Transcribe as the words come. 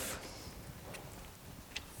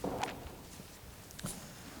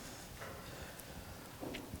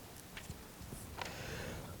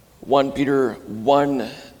1 Peter 1,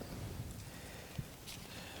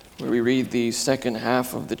 where we read the second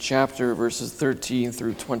half of the chapter, verses 13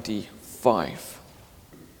 through 25.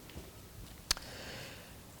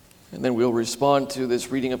 And then we'll respond to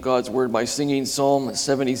this reading of God's Word by singing Psalm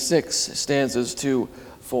 76, stanzas 2,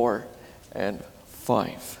 4, and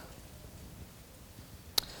 5.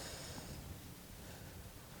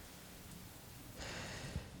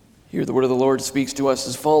 Here the word of the Lord speaks to us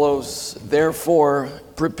as follows: "Therefore,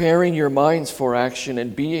 preparing your minds for action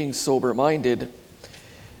and being sober-minded,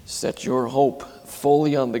 set your hope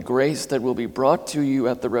fully on the grace that will be brought to you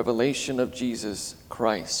at the revelation of Jesus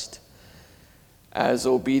Christ. As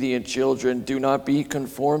obedient children, do not be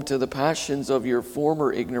conformed to the passions of your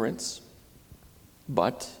former ignorance,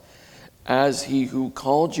 but as he who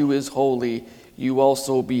called you is holy, you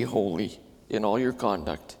also be holy in all your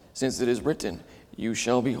conduct, since it is written, 'You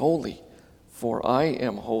shall be holy, for I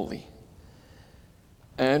am holy.'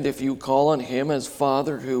 And if you call on him as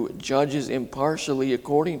Father who judges impartially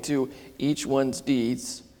according to each one's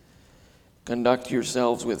deeds, conduct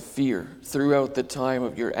yourselves with fear throughout the time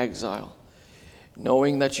of your exile,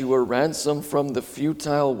 knowing that you were ransomed from the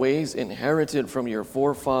futile ways inherited from your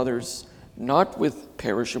forefathers, not with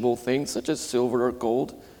perishable things such as silver or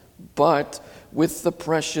gold, but with the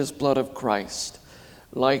precious blood of Christ,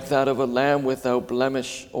 like that of a lamb without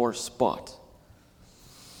blemish or spot.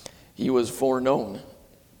 He was foreknown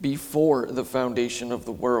before the foundation of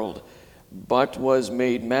the world, but was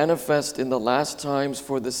made manifest in the last times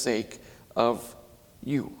for the sake of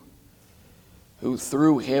you, who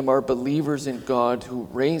through him are believers in God, who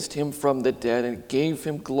raised him from the dead and gave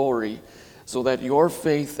him glory, so that your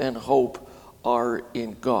faith and hope are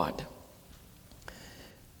in God.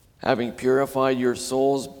 Having purified your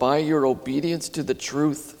souls by your obedience to the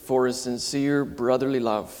truth for a sincere brotherly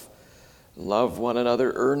love, love one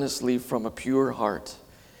another earnestly from a pure heart,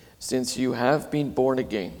 since you have been born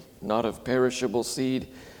again, not of perishable seed,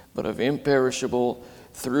 but of imperishable,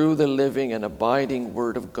 through the living and abiding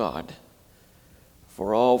word of God.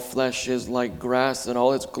 For all flesh is like grass, and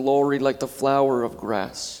all its glory like the flower of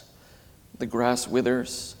grass. The grass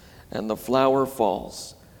withers, and the flower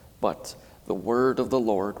falls, but the word of the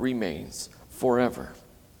Lord remains forever."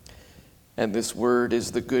 And this word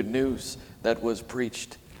is the good news that was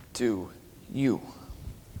preached to you.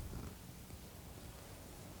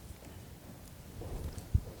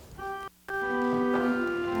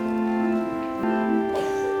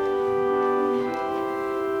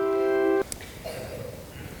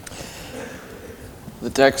 The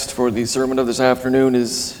text for the sermon of this afternoon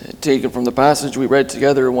is taken from the passage we read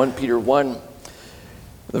together in 1 Peter 1,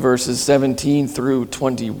 the verses 17 through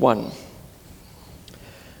 21.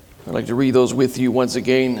 I'd like to read those with you once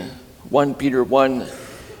again. 1 Peter 1,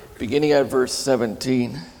 beginning at verse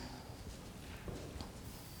 17.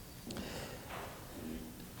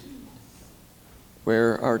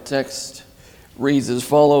 Where our text reads as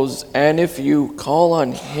follows: "And if you call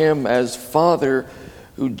on him as Father,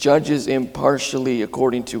 who judges impartially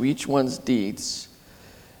according to each one's deeds,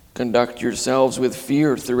 conduct yourselves with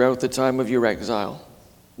fear throughout the time of your exile,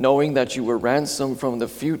 knowing that you were ransomed from the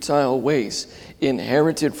futile ways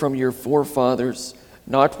inherited from your forefathers,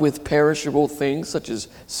 not with perishable things such as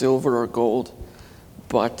silver or gold,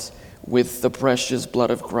 but with the precious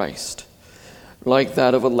blood of Christ, like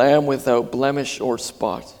that of a lamb without blemish or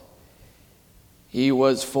spot. He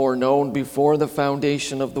was foreknown before the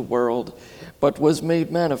foundation of the world, but was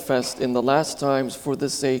made manifest in the last times for the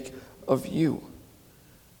sake of you,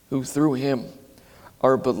 who through him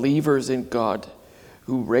are believers in God,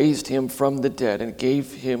 who raised him from the dead and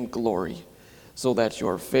gave him glory, so that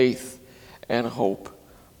your faith and hope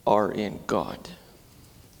are in God."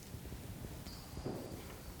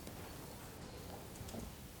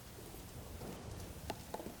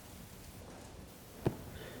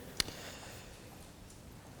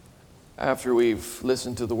 After we've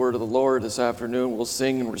listened to the word of the Lord this afternoon, we'll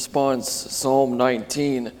sing in response Psalm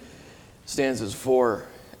 19, stanzas 4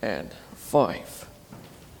 and 5.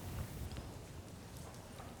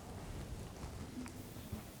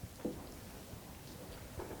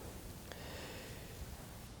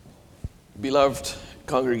 Beloved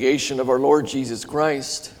congregation of our Lord Jesus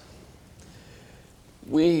Christ,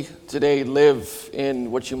 we today live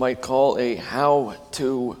in what you might call a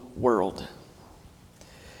how-to world.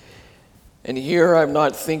 And here I'm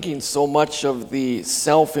not thinking so much of the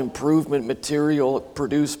self-improvement material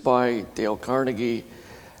produced by Dale Carnegie,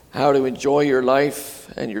 how to enjoy your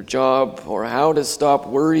life and your job, or how to stop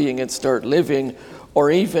worrying and start living, or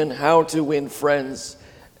even how to win friends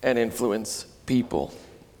and influence people.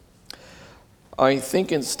 I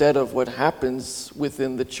think instead of what happens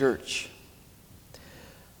within the church.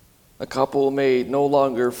 A couple may no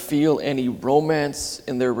longer feel any romance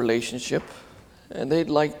in their relationship, and they'd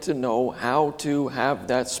like to know how to have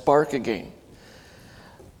that spark again.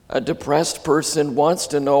 A depressed person wants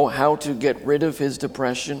to know how to get rid of his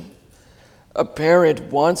depression. A parent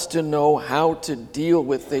wants to know how to deal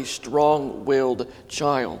with a strong-willed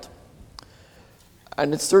child.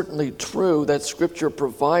 And it's certainly true that Scripture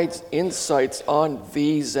provides insights on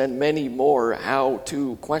these and many more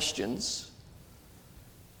how-to questions.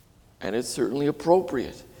 And it's certainly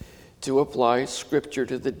appropriate to apply Scripture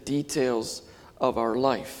to the details of our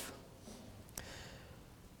life.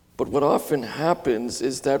 But what often happens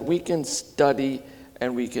is that we can study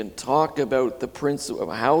and we can talk about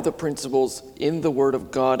how the principles in the Word of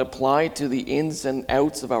God apply to the ins and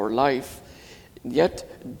outs of our life,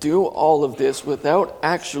 yet do all of this without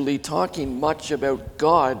actually talking much about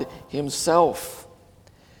God Himself.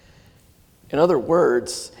 In other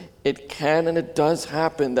words, it can and it does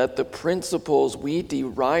happen that the principles we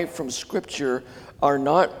derive from Scripture are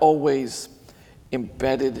not always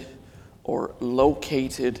embedded or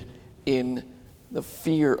located in the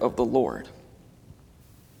fear of the Lord.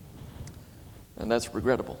 And that's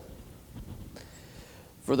regrettable.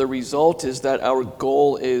 For the result is that our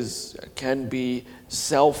goal can be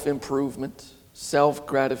self-improvement,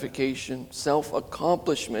 self-gratification,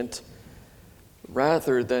 self-accomplishment,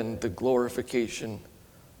 rather than the glorification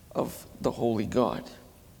of the Holy God.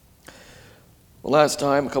 Well, last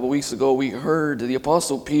time, a couple weeks ago, we heard the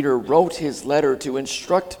Apostle Peter wrote his letter to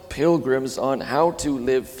instruct pilgrims on how to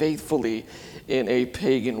live faithfully in a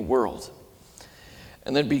pagan world.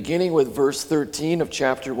 And then beginning with verse 13 of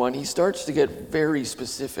chapter 1, he starts to get very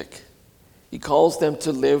specific. He calls them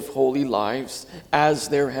to live holy lives as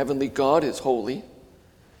their heavenly God is holy.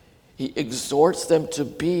 He exhorts them to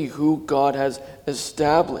be who God has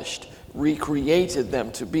established, recreated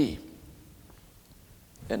them to be.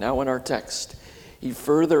 And now in our text, he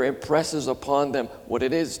further impresses upon them what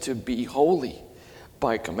it is to be holy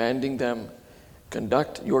by commanding them,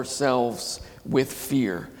 conduct yourselves with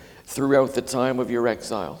fear throughout the time of your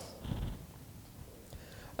exile.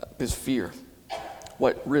 This fear,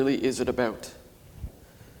 what really is it about?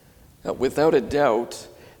 Now, without a doubt,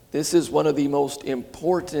 this is one of the most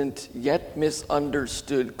important yet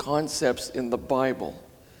misunderstood concepts in the Bible.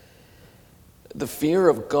 The fear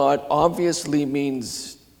of God obviously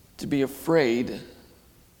means to be afraid,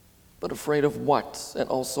 but afraid of what and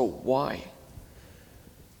also why?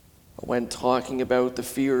 When talking about the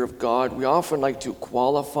fear of God, we often like to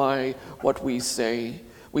qualify what we say.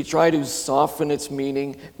 We try to soften its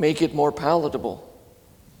meaning, make it more palatable.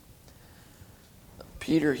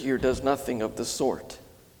 Peter here does nothing of the sort.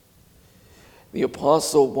 The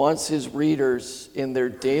apostle wants his readers in their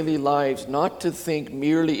daily lives not to think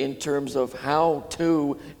merely in terms of how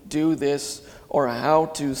to do this or how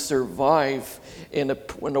to survive in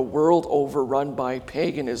a world overrun by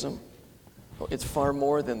paganism. It's far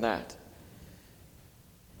more than that.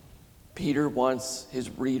 Peter wants his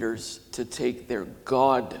readers to take their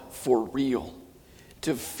God for real,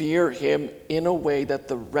 to fear him in a way that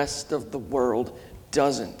the rest of the world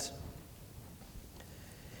doesn't.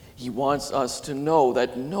 He wants us to know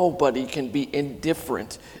that nobody can be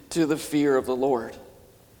indifferent to the fear of the Lord.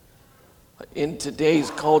 In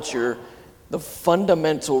today's culture, the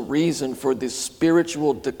fundamental reason for the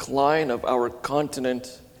spiritual decline of our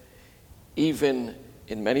continent, even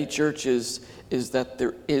in many churches, is that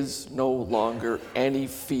there is no longer any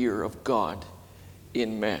fear of God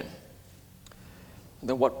in men. And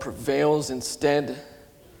then what prevails instead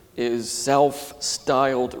is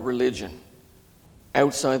self-styled religion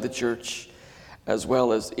outside the church as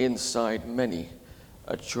well as inside many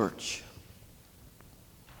a church.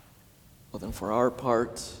 Well, then for our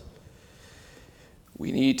part,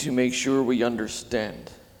 we need to make sure we understand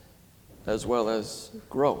as well as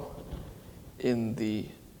grow in the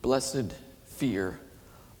blessed fear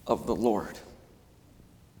of the Lord.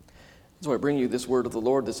 So I bring you this word of the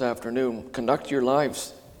Lord this afternoon. Conduct your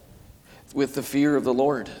lives with the fear of the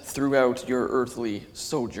Lord throughout your earthly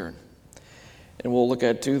sojourn. And we'll look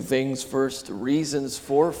at two things. First, reasons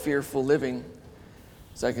for fearful living.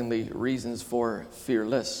 Secondly, reasons for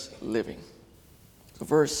fearless living. So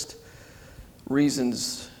first,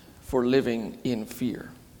 reasons for living in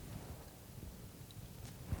fear.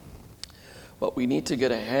 But we need to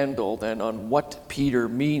get a handle then on what Peter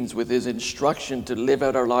means with his instruction to live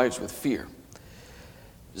out our lives with fear.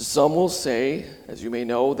 Some will say, as you may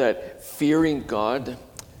know, that fearing God,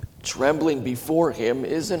 trembling before him,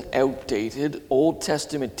 is an outdated Old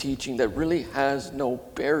Testament teaching that really has no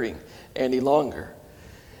bearing any longer.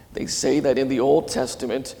 They say that in the Old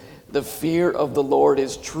Testament, The fear of the Lord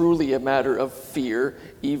is truly a matter of fear,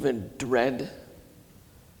 even dread,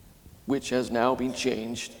 which has now been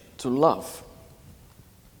changed to love.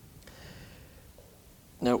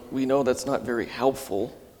 Now, we know that's not very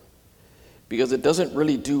helpful because it doesn't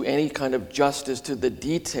really do any kind of justice to the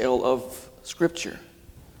detail of Scripture.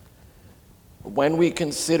 When we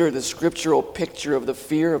consider the scriptural picture of the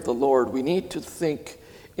fear of the Lord, we need to think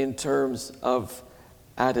in terms of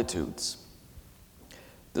attitudes.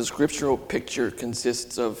 The scriptural picture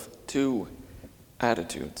consists of two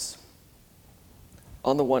attitudes.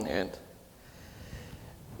 On the one hand,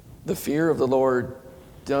 the fear of the Lord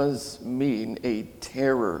does mean a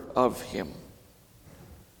terror of Him.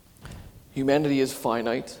 Humanity is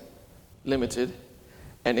finite, limited,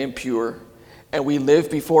 and impure, and we live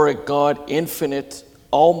before a God infinite,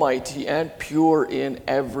 almighty, and pure in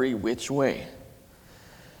every which way.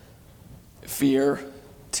 Fear,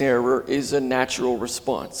 terror is a natural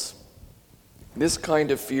response. This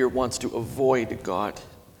kind of fear wants to avoid God.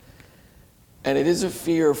 And it is a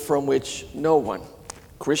fear from which no one,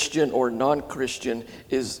 Christian or non-Christian,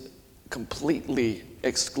 is completely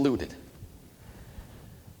excluded.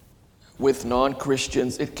 With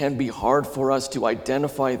non-Christians, it can be hard for us to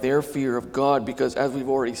identify their fear of God because, as we've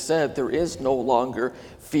already said, there is no longer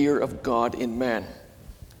fear of God in man.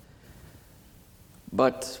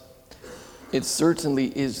 But it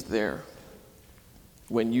certainly is there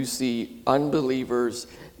when you see unbelievers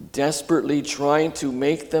desperately trying to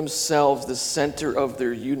make themselves the center of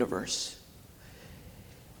their universe.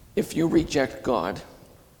 If you reject God,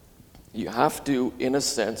 you have to, in a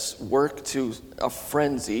sense, work to a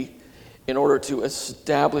frenzy in order to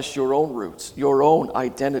establish your own roots, your own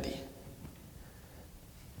identity.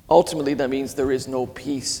 Ultimately, that means there is no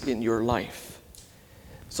peace in your life.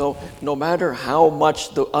 So no matter how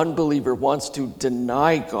much the unbeliever wants to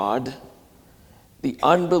deny God, the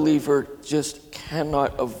unbeliever just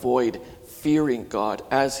cannot avoid fearing God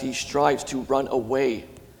as he strives to run away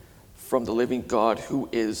from the living God who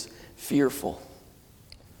is fearful.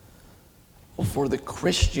 For the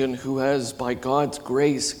Christian who has, by God's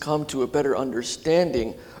grace, come to a better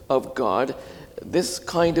understanding of God, this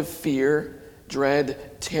kind of fear,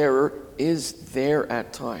 dread, terror is there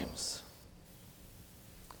at times.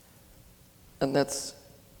 And that's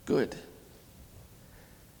good.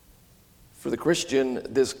 For the Christian,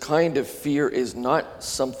 this kind of fear is not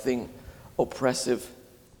something oppressive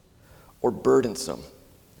or burdensome.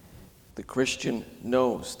 The Christian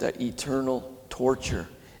knows that eternal torture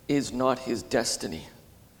is not his destiny.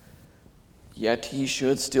 Yet he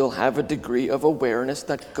should still have a degree of awareness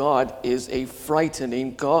that God is a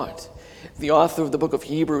frightening God. The author of the book of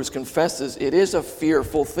Hebrews confesses it is a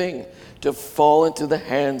fearful thing to fall into the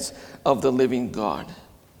hands of the living God.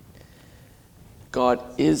 God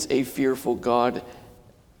is a fearful God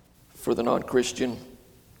for the non-Christian,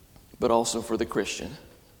 but also for the Christian.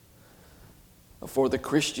 For the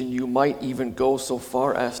Christian, you might even go so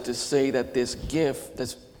far as to say that this gift,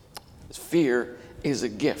 this fear, is a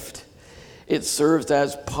gift. It serves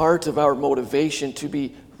as part of our motivation to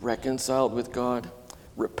be reconciled with God,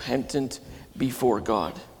 repentant before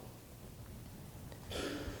God.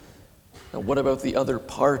 Now, what about the other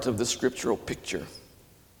part of the scriptural picture?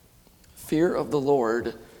 Fear of the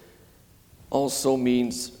Lord also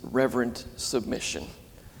means reverent submission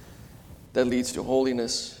that leads to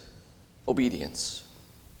holiness, obedience.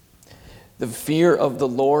 The fear of the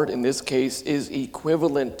Lord in this case is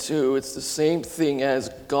equivalent to, it's the same thing as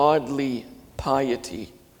godly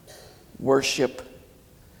piety, worship,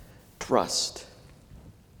 trust.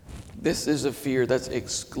 This is a fear that's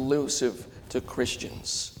exclusive to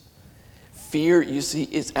Christians. Fear, you see,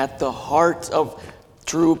 is at the heart of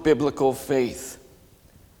true biblical faith.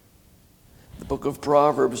 The book of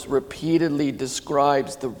Proverbs repeatedly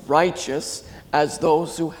describes the righteous as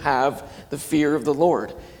those who have the fear of the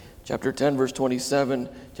Lord. Chapter 10, verse 27,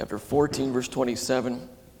 chapter 14, verse 27.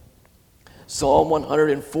 Psalm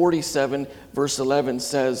 147, verse 11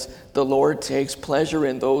 says, "The Lord takes pleasure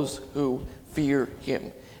in those who fear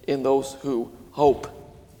him, in those who hope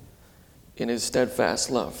in his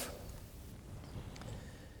steadfast love."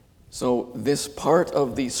 So this part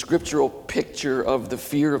of the scriptural picture of the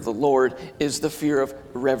fear of the Lord is the fear of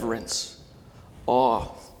reverence, awe,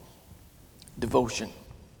 devotion.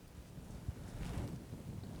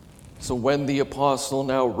 So when the apostle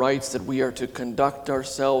now writes that we are to conduct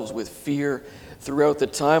ourselves with fear throughout the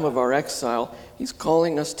time of our exile, he's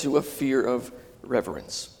calling us to a fear of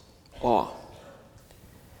reverence, awe.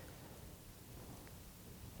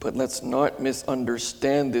 But let's not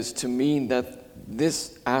misunderstand this to mean that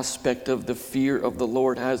this aspect of the fear of the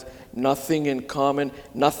Lord has nothing in common,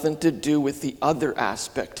 nothing to do with the other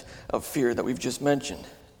aspect of fear that we've just mentioned.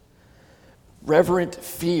 Reverent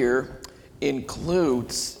fear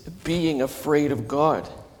includes being afraid of God.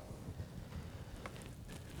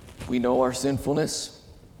 We know our sinfulness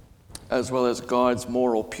as well as God's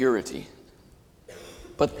moral purity.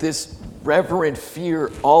 But this reverent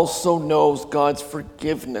fear also knows God's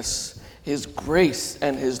forgiveness, His grace,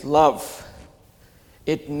 and His love.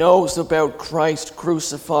 It knows about Christ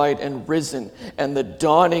crucified and risen and the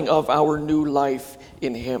dawning of our new life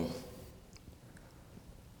in Him.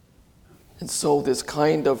 And so this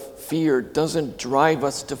kind of fear doesn't drive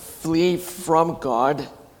us to flee from God,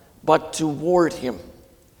 but toward Him.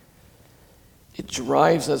 It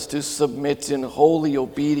drives us to submit in holy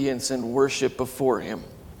obedience and worship before Him.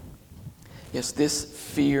 Yes, this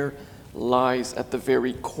fear lies at the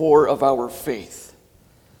very core of our faith.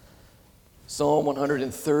 Psalm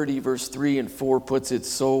 130, verse 3 and 4 puts it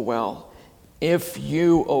so well. If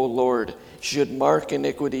you, O Lord, should mark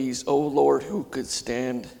iniquities, O Lord, who could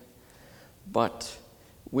stand? But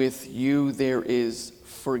with you there is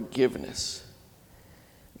forgiveness,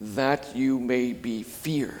 that you may be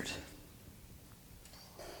feared.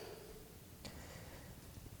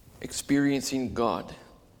 Experiencing God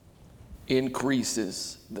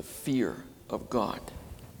increases the fear of God.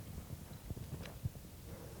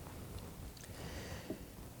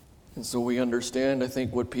 And so we understand, I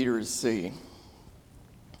think, what Peter is saying.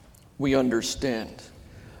 We understand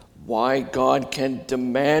why God can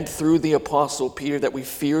demand through the Apostle Peter that we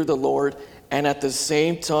fear the Lord, and at the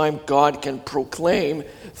same time God can proclaim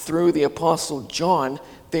through the Apostle John,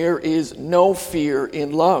 there is no fear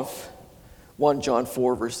in love. 1 John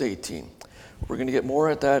 4, verse 18. We're going to get more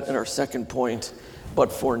at that in our second point.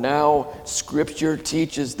 But for now, Scripture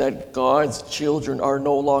teaches that God's children are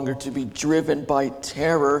no longer to be driven by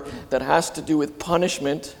terror that has to do with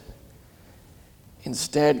punishment.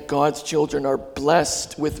 Instead, God's children are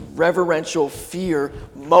blessed with reverential fear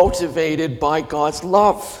motivated by God's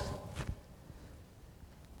love.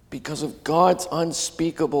 Because of God's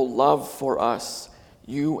unspeakable love for us,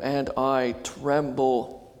 you and I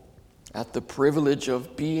tremble at the privilege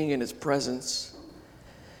of being in His presence,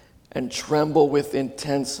 and tremble with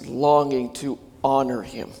intense longing to honor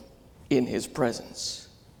Him in His presence.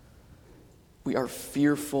 We are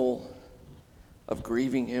fearful of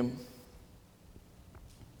grieving Him.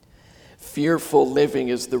 Fearful living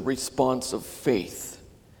is the response of faith.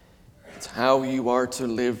 It's how you are to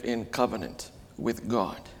live in covenant with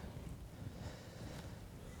God.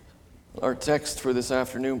 Our text for this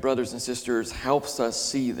afternoon, brothers and sisters, helps us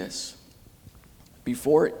see this.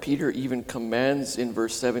 Before Peter even commands in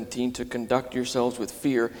verse 17 to conduct yourselves with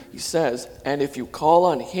fear, he says, and if you call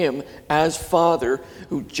on Him as Father,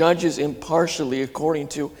 who judges impartially according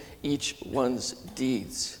to each one's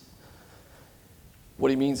deeds.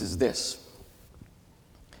 What he means is this.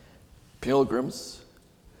 Pilgrims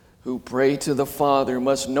who pray to the Father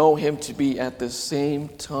must know Him to be at the same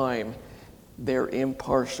time their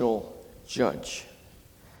impartial judge.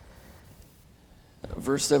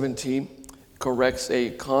 Verse 17 corrects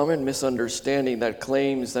a common misunderstanding that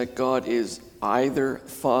claims that God is either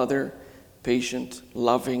Father, patient,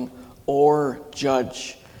 loving, or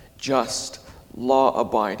judge, just,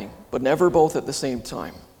 law-abiding, but never both at the same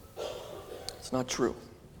time. It's not true.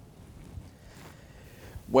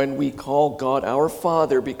 When we call God our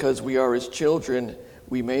Father because we are His children,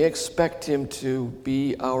 we may expect Him to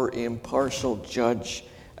be our impartial judge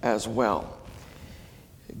as well.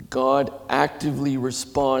 God actively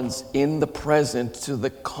responds in the present to the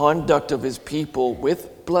conduct of His people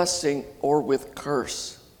with blessing or with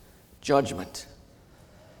curse, judgment.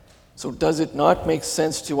 So does it not make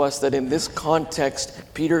sense to us that in this context,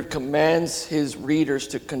 Peter commands his readers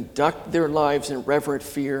to conduct their lives in reverent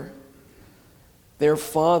fear? Their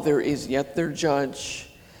Father is yet their judge,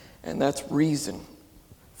 and that's reason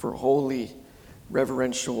for holy,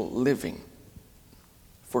 reverential living,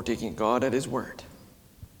 for taking God at His word.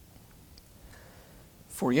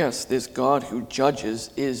 For yes, this God who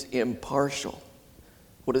judges is impartial.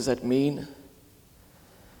 What does that mean?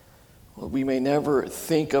 Well, we may never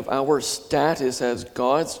think of our status as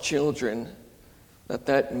God's children,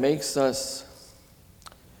 that makes us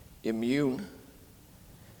immune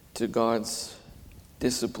to God's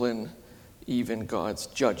discipline, even God's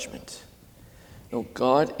judgment. No,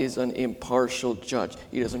 God is an impartial judge.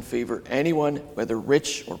 He doesn't favor anyone, whether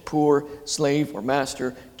rich or poor, slave or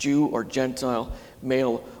master, Jew or Gentile,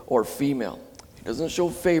 male or female. He doesn't show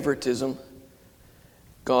favoritism.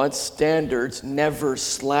 God's standards never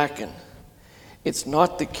slacken. It's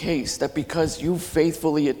not the case that because you've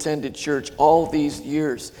faithfully attended church all these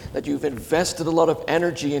years, that you've invested a lot of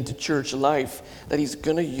energy into church life, that he's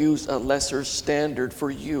going to use a lesser standard for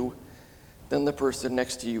you than the person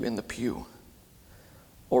next to you in the pew,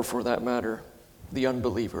 or for that matter, the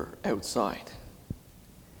unbeliever outside.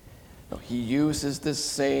 No, he uses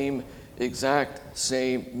the exact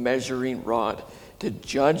same measuring rod to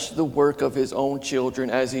judge the work of his own children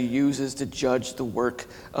as he uses to judge the work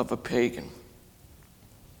of a pagan.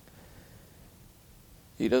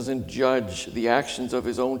 He doesn't judge the actions of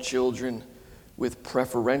his own children with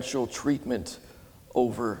preferential treatment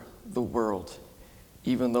over the world,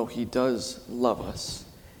 even though he does love us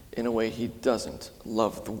in a way he doesn't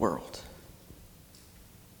love the world.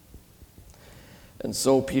 And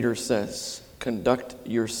so Peter says, conduct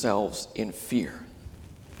yourselves in fear.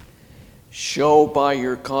 Show by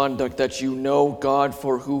your conduct that you know God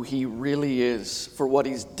for who he really is, for what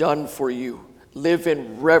he's done for you. Live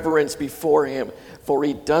in reverence before him, for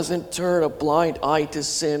he doesn't turn a blind eye to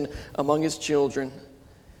sin among his children.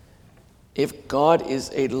 If God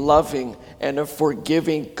is a loving and a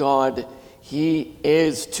forgiving God, he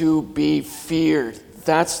is to be feared.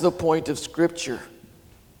 That's the point of Scripture.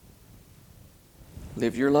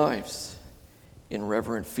 Live your lives in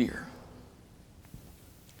reverent fear.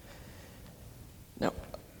 Now,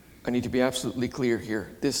 I need to be absolutely clear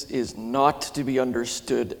here. This is not to be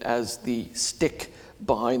understood as the stick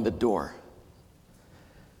behind the door,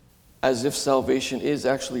 as if salvation is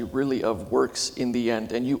actually really of works in the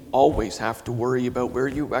end, and you always have to worry about where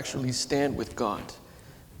you actually stand with God.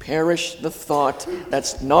 Perish the thought.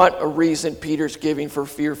 That's not a reason Peter's giving for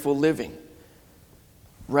fearful living.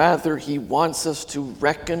 Rather, he wants us to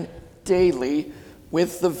reckon daily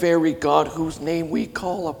with the very God whose name we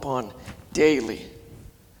call upon daily.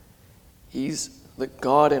 He's the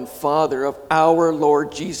God and Father of our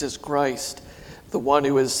Lord Jesus Christ, the one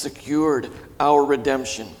who has secured our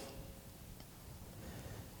redemption.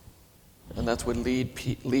 And that's what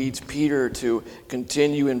leads Peter to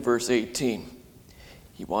continue in verse 18.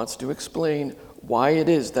 He wants to explain why it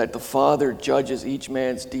is that the Father judges each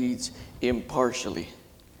man's deeds impartially.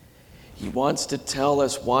 He wants to tell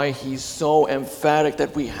us why he's so emphatic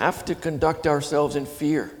that we have to conduct ourselves in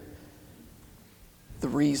fear. The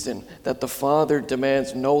reason that the Father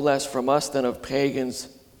demands no less from us than of pagans.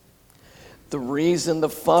 The reason the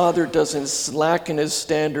Father doesn't slacken his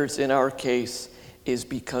standards in our case is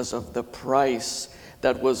because of the price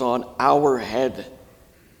that was on our head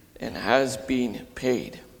and has been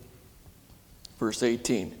paid. Verse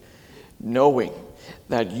 18, knowing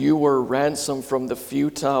that you were ransomed from the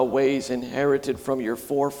futile ways inherited from your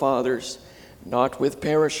forefathers, not with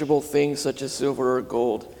perishable things such as silver or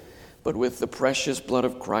gold, but with the precious blood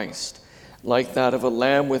of Christ, like that of a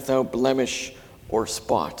lamb without blemish or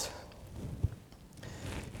spot.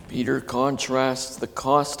 Peter contrasts the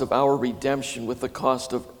cost of our redemption with the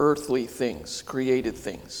cost of earthly things, created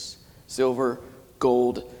things. Silver,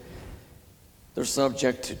 gold, they're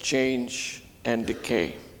subject to change and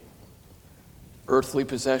decay. Earthly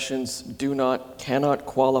possessions cannot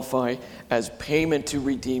qualify as payment to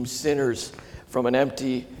redeem sinners from an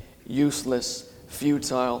empty, useless,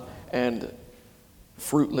 futile, and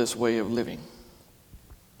fruitless way of living.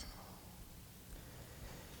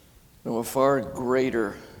 No, a far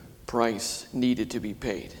greater price needed to be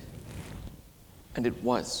paid, and it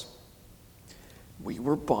was. We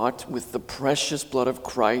were bought with the precious blood of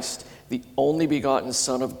Christ, the only begotten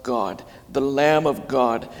Son of God, the Lamb of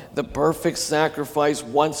God, the perfect sacrifice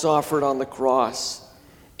once offered on the cross.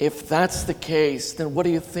 If that's the case, then what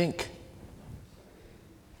do you think?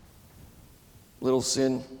 Little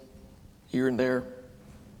sin here and there,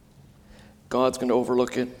 God's going to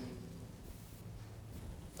overlook it.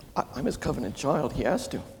 I'm his covenant child. He has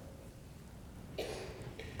to.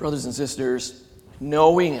 Brothers and sisters,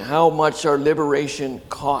 knowing how much our liberation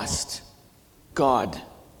cost God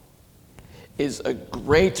is a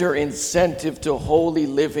greater incentive to holy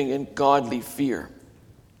living and godly fear.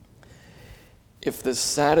 If the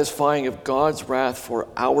satisfying of God's wrath for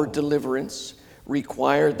our deliverance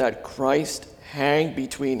required that Christ hang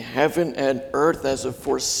between heaven and earth as a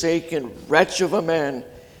forsaken wretch of a man,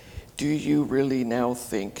 do you really now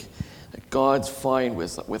think that God's fine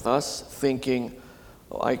with us thinking,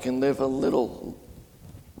 oh, I can live a little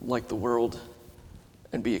like the world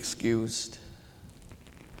and be excused?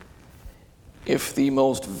 If the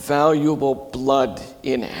most valuable blood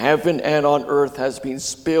in heaven and on earth has been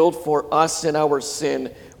spilled for us in our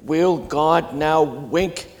sin, will God now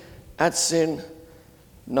wink at sin?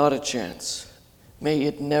 Not a chance. May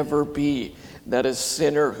it never be that a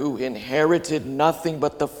sinner who inherited nothing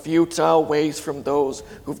but the futile ways from those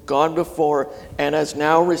who've gone before and has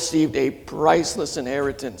now received a priceless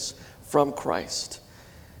inheritance from Christ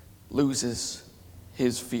loses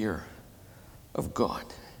his fear of God.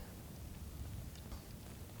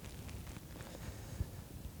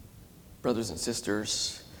 Brothers and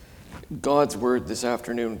sisters, God's word this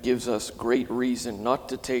afternoon gives us great reason not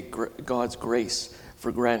to take God's grace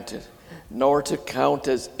for granted, nor to count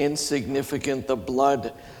as insignificant the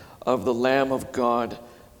blood of the Lamb of God,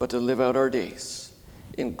 but to live out our days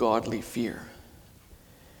in godly fear.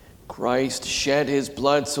 Christ shed his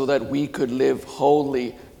blood so that we could live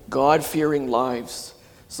holy, God-fearing lives.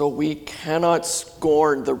 So we cannot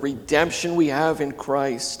scorn the redemption we have in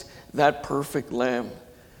Christ, that perfect Lamb.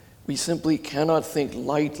 We simply cannot think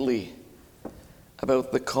lightly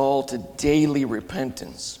about the call to daily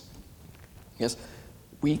repentance. Yes,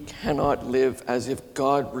 we cannot live as if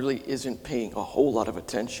God really isn't paying a whole lot of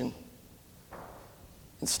attention.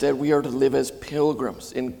 Instead, we are to live as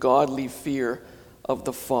pilgrims in godly fear of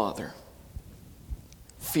the Father.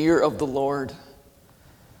 Fear of the Lord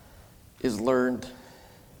is learned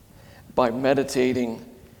by meditating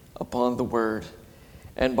upon the Word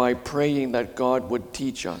and by praying that God would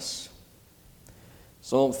teach us.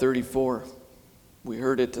 Psalm 34, we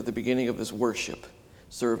heard it at the beginning of this worship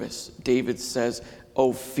service. David says,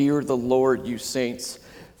 "O fear the Lord, you saints,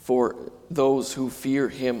 for those who fear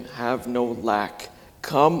him have no lack.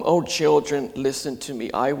 Come, O children, listen to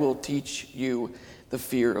me. I will teach you the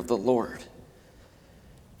fear of the Lord."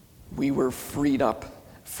 We were freed up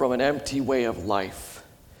from an empty way of life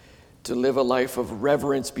to live a life of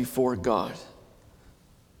reverence before God.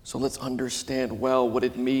 So let's understand well what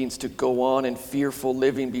it means to go on in fearful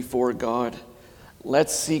living before God.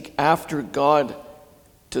 Let's seek after God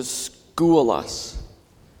to school us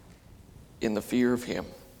in the fear of him.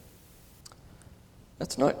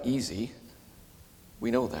 That's not easy. We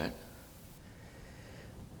know that.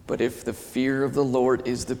 But if the fear of the Lord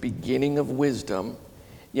is the beginning of wisdom,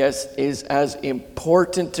 yes, is as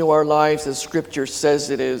important to our lives as Scripture says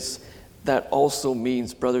it is, that also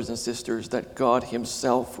means, brothers and sisters, that God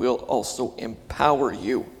himself will also empower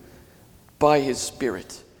you by his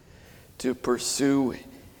Spirit to pursue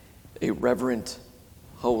a reverent,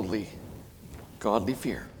 holy, godly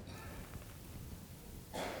fear.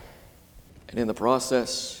 And in the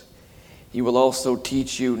process, he will also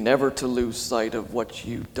teach you never to lose sight of what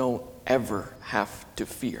you don't ever have to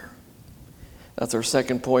fear. That's our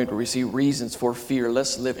second point, where we see reasons for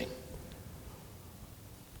fearless living.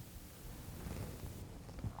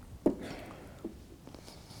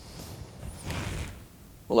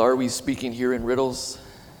 Well, are we speaking here in riddles,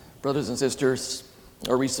 brothers and sisters?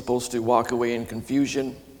 Are we supposed to walk away in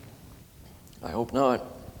confusion? I hope not.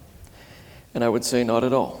 And I would say not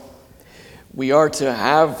at all. We are to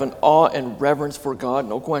have an awe and reverence for God,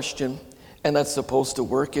 no question, and that's supposed to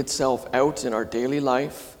work itself out in our daily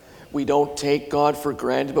life. We don't take God for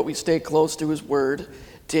granted, but we stay close to his word,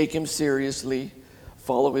 take him seriously,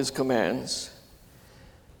 follow his commands.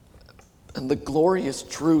 And the glorious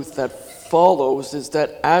truth that follows is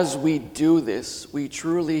that as we do this, we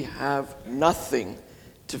truly have nothing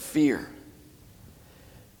to fear.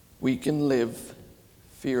 We can live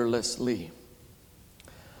fearlessly.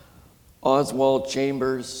 Oswald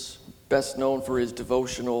Chambers, best known for his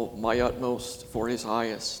devotional, "My Utmost for His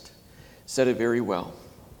Highest," said it very well.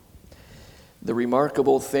 The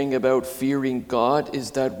remarkable thing about fearing God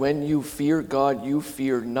is that when you fear God, you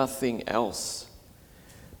fear nothing else.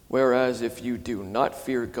 Whereas if you do not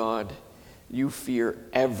fear God, you fear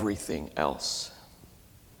everything else.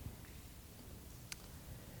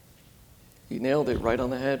 He nailed it right on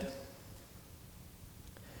the head.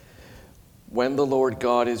 When the Lord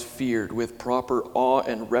God is feared with proper awe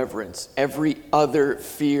and reverence, every other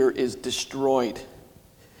fear is destroyed.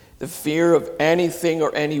 The fear of anything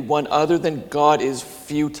or anyone other than God is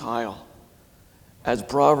futile. As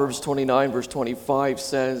Proverbs 29 verse 25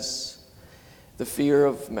 says, "The fear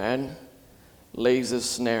of man lays a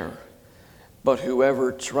snare, but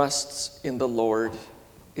whoever trusts in the Lord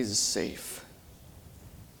is safe."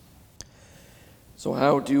 So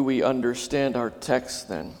how do we understand our text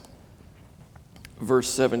then? Verse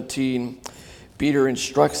 17, Peter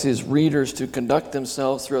instructs his readers to conduct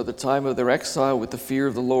themselves throughout the time of their exile with the fear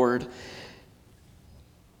of the Lord,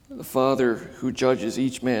 the Father who judges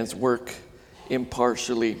each man's work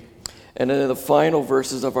impartially. And then in the final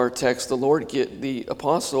verses of our text, the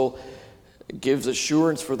apostle gives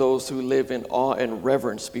assurance for those who live in awe and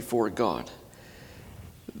reverence before God.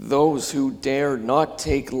 Those who dare not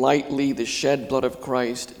take lightly the shed blood of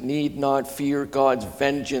Christ need not fear God's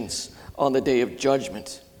vengeance on the day of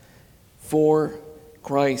judgment. For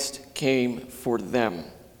Christ came for them.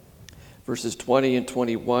 Verses 20 and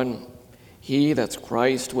 21, he, that's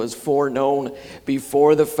Christ, was foreknown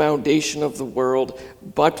before the foundation of the world,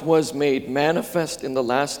 but was made manifest in the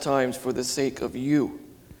last times for the sake of you,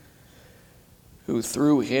 who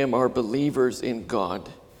through him are believers in God,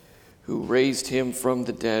 who raised him from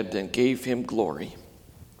the dead and gave him glory,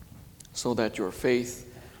 so that your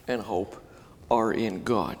faith and hope are in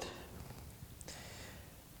God.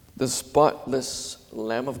 The spotless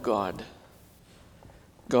Lamb of God,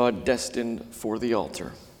 God destined for the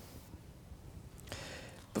altar.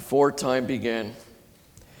 Before time began,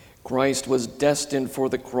 Christ was destined for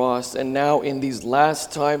the cross, and now in these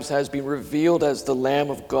last times has been revealed as the Lamb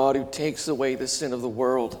of God who takes away the sin of the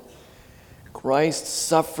world. Christ's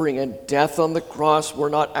suffering and death on the cross were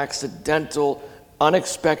not accidental,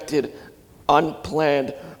 unexpected,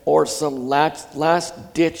 unplanned, or some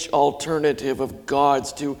last-ditch alternative of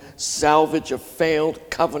God's to salvage a failed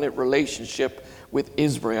covenant relationship with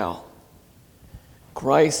Israel.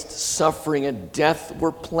 Christ's suffering and death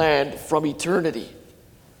were planned from eternity.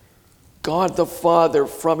 God the Father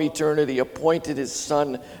from eternity appointed his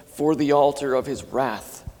Son for the altar of his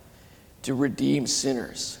wrath to redeem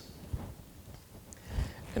sinners.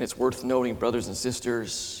 And it's worth noting, brothers and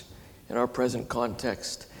sisters, in our present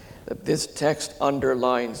context, that this text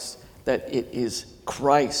underlines that it is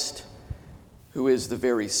Christ who is the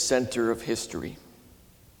very center of history.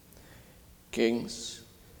 Kings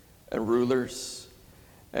and rulers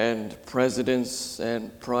and presidents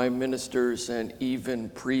and prime ministers and even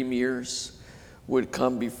premiers would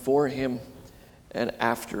come before him and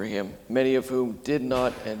after him, many of whom did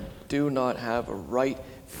not and do not have a right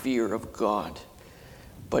fear of God.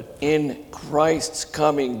 But in Christ's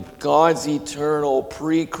coming, God's eternal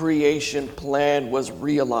pre-creation plan was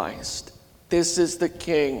realized. This is the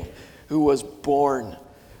King who was born,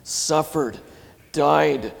 suffered,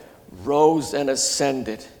 died, rose, and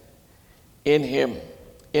ascended. In him,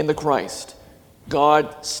 in the Christ,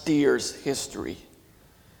 God steers history.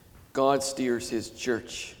 God steers his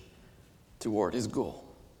church toward his goal.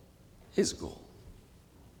 His goal.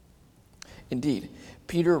 Indeed,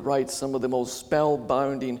 Peter writes some of the most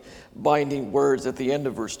binding words at the end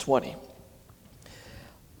of verse 20.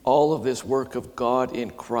 All of this work of God in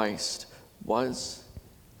Christ was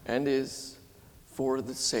and is for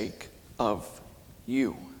the sake of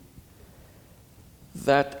you.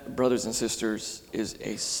 That, brothers and sisters, is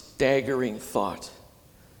a staggering thought.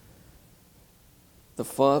 The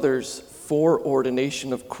Father's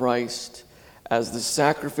foreordination of Christ as the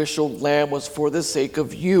sacrificial lamb was for the sake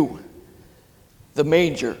of you. The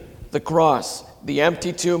manger, the cross, the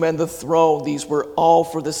empty tomb, and the throne, these were all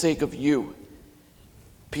for the sake of you.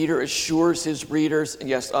 Peter assures his readers, and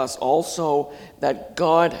yes, us also, that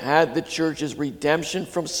God had the church's redemption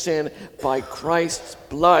from sin by Christ's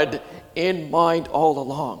blood in mind all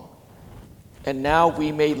along. And now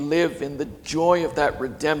we may live in the joy of that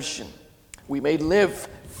redemption. We may live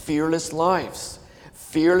fearless lives,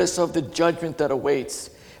 fearless of the judgment that awaits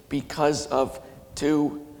because of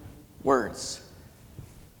two words: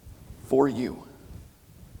 for you.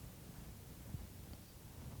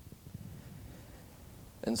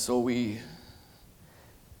 And so we,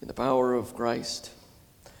 in the power of Christ,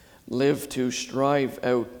 live to strive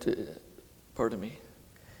to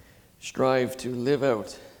live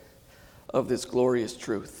out of this glorious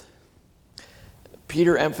truth.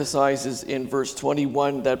 Peter emphasizes in verse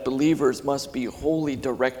 21 that believers must be wholly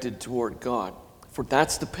directed toward God, for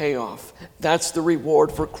that's the payoff. That's the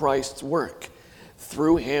reward for Christ's work.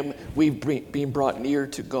 Through him, we've been brought near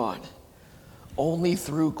to God. Only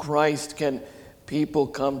through Christ can people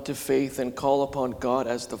come to faith and call upon God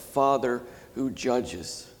as the Father who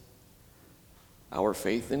judges. Our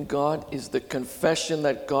faith in God is the confession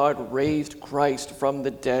that God raised Christ from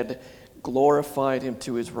the dead, glorified him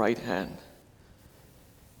to his right hand.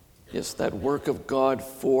 Yes, that work of God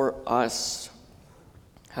for us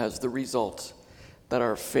has the result that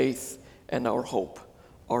our faith and our hope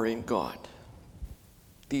are in God.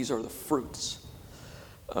 These are the fruits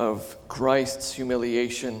of Christ's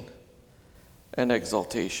humiliation and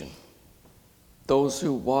exaltation. Those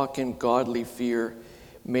who walk in godly fear,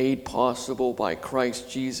 made possible by Christ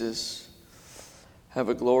Jesus, have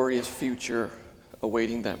a glorious future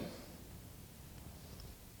awaiting them.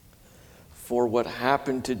 For what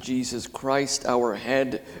happened to Jesus Christ, our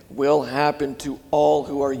head, will happen to all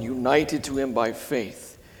who are united to him by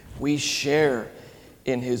faith. We share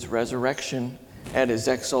in his resurrection and his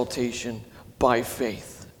exaltation by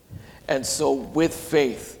faith. And so with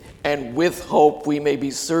faith and with hope, we may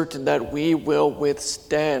be certain that we will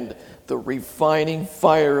withstand the refining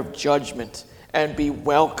fire of judgment and be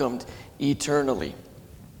welcomed eternally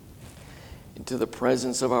into the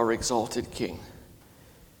presence of our exalted King.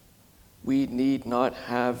 We need not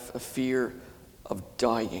have a fear of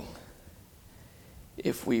dying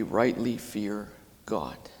if we rightly fear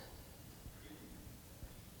God.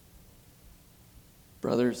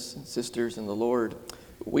 Brothers and sisters in the Lord,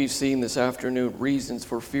 we've seen this afternoon reasons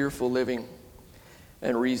for fearful living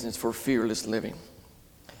and reasons for fearless living.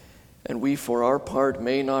 And we, for our part,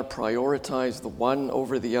 may not prioritize the one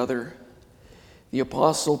over the other. The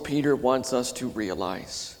Apostle Peter wants us to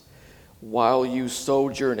realize, while you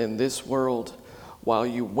sojourn in this world, while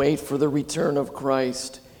you wait for the return of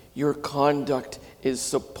Christ, your conduct is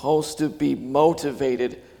supposed to be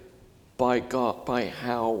motivated by God, by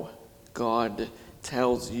how God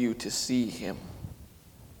tells you to see him.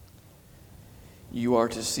 You are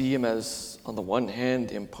to see him as, on the one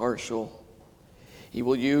hand, impartial. He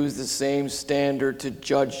will use the same standard to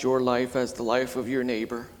judge your life as the life of your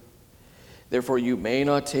neighbor. Therefore, you may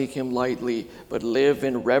not take him lightly, but live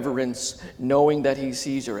in reverence, knowing that he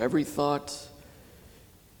sees your every thought,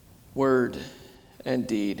 word, and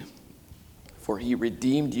deed. For he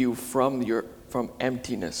redeemed you from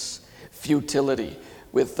emptiness, futility,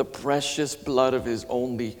 with the precious blood of his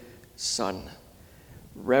only Son.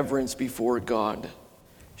 Reverence before God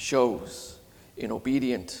shows in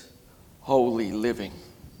obedient, holy living.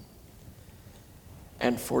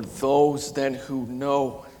 And for those then who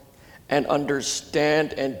know and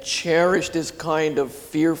understand and cherish this kind of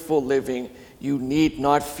fearful living, you need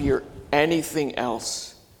not fear anything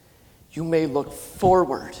else. You may look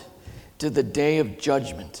forward to the day of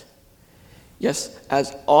judgment. Yes,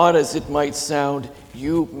 as odd as it might sound,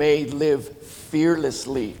 you may live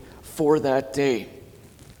fearlessly for that day.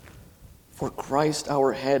 For Christ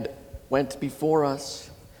our head went before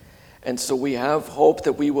us, and so we have hope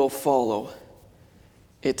that we will follow.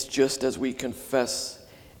 It's just as we confess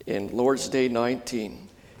in Lord's Day 19,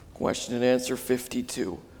 question and answer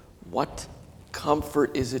 52. What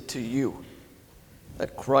comfort is it to you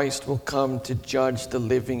that Christ will come to judge the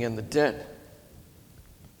living and the dead?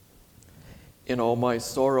 In all my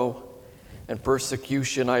sorrow and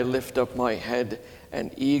persecution, I lift up my head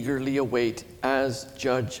and eagerly await as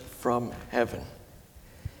judge from heaven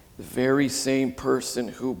the very same person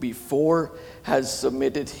who before has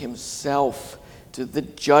submitted himself to the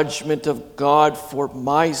judgment of God for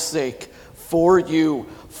my sake, for you,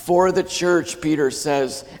 for the church, Peter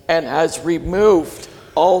says, and has removed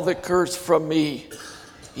all the curse from me.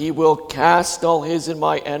 He will cast all his and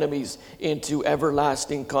my enemies into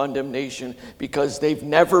everlasting condemnation because they've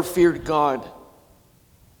never feared God.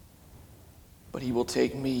 But he will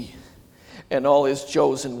take me and all his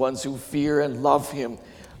chosen ones who fear and love him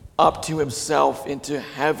up to himself into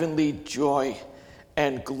heavenly joy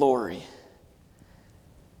and glory.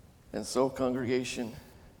 And so, congregation,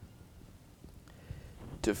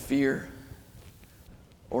 to fear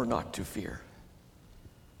or not to fear,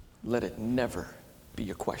 let it never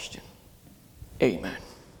be a question. Amen.